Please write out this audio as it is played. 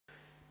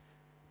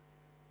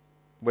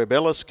Webb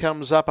Ellis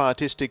comes up.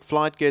 Artistic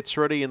Flight gets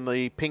ready in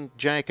the pink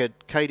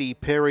jacket. Katy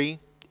Perry.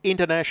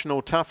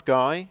 International Tough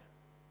Guy.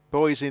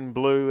 Boys in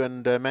Blue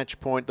and Match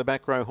Point. The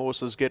back row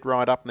horses get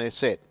right up and they're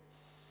set.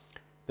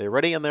 They're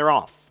ready and they're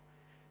off.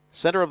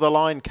 Centre of the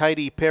line,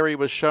 Katy Perry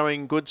was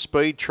showing good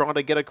speed, trying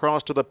to get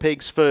across to the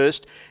pegs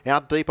first.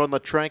 Out deep on the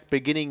track,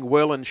 beginning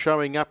well and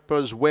showing up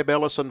as Webb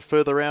Ellis, and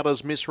further out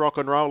as Miss Rock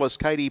and Roll as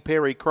Katy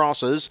Perry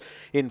crosses.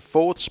 In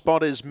fourth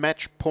spot is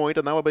Match Point,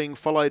 and they were being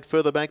followed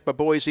further back by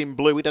Boys in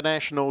Blue.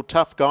 International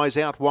Tough Guys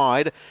out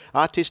wide.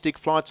 Artistic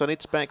Flight's on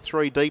its back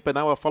three deep, and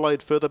they were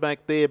followed further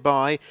back there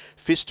by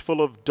Fistful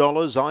of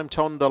Dollars, I'm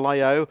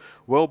Tondaleo.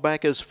 Well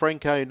back as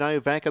Franco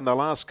Novak, and the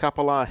last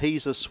couple are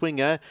He's a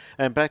Swinger,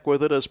 and back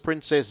with it as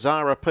Princess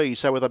Zara P.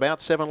 So with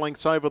about 7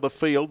 lengths over the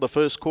field, the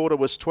first quarter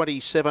was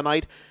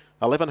 27.8.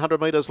 1,100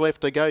 metres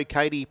left to go.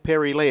 Katy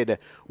Perry led.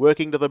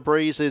 Working to the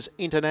breeze is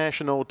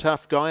International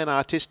Tough Guy, and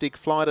Artistic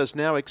Flight is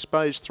now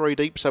exposed three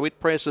deep, so it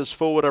presses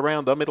forward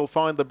around them. It'll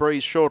find the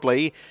breeze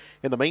shortly.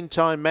 In the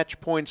meantime,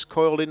 Match Point's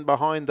coiled in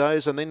behind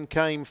those, and then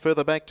came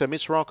further back to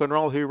Miss Rock and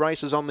Roll, who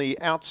races on the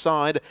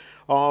outside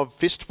of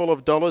Fistful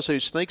of Dollars, who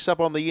sneaks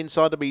up on the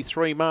inside to be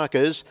three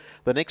markers.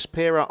 The next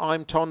pair are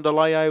I'm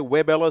Tondaleo,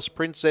 Webb Ellis,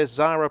 Princess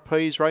Zara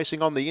P's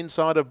racing on the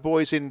inside of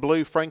Boys in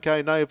Blue,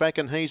 Franco Novak,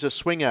 and He's a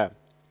Swinger.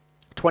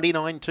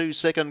 29.2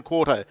 second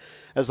quarter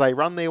as they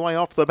run their way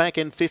off the back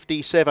in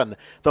 57.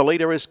 The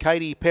leader is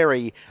Katy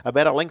Perry,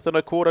 about a length and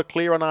a quarter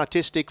clear on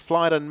Artistic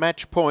Flight and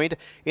Match Point.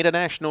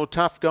 International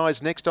Tough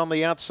Guys next on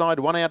the outside,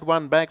 one out,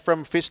 one back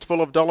from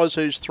Fistful of Dollars,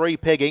 who's three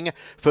pegging.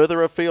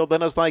 Further afield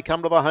then as they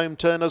come to the home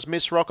turn as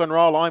Miss Rock and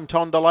Roll, I'm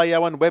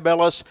Tondaleo and Webb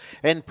Ellis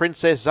and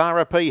Princess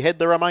Zara P head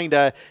the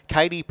remainder.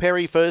 Katy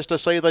Perry first to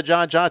see the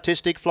judge.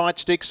 Artistic Flight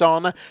sticks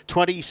on.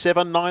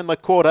 27.9 the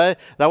quarter.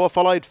 They were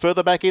followed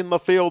further back in the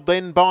field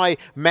then by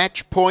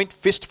Match Point.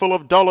 Fistful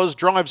of Dollars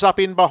drives up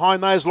in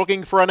behind those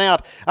looking for an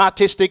out.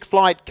 Artistic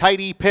Flight,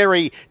 Katy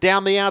Perry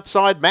down the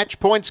outside. Match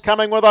Point's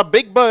coming with a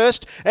big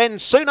burst,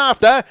 and soon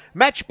after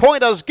Match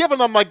Point has given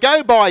them the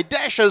go by.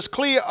 Dashes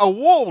clear, a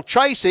wall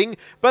chasing,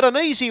 but an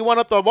easy one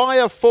at the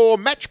wire for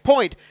Match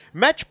Point.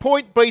 Match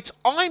Point beats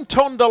I'm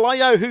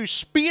Tondaleo, who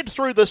speared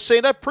through the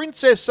centre.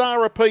 Princess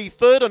Zara P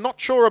third, and not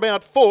sure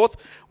about fourth.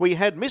 We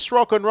had Miss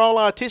Rock and Roll,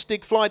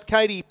 Artistic Flight,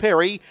 Katy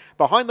Perry.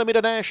 Behind them,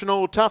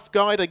 International Tough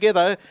Guy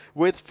together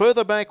with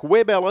further back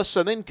Webb Ellis,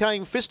 and then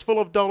came Fistful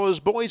of Dollars,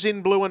 Boys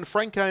in Blue, and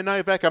Franco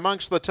Novak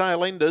amongst the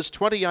tail enders.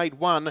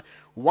 28.1.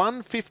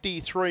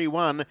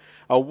 153.1.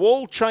 A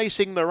wall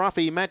chasing the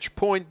roughy Match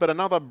Point, but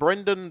another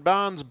Brendan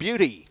Barnes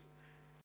beauty.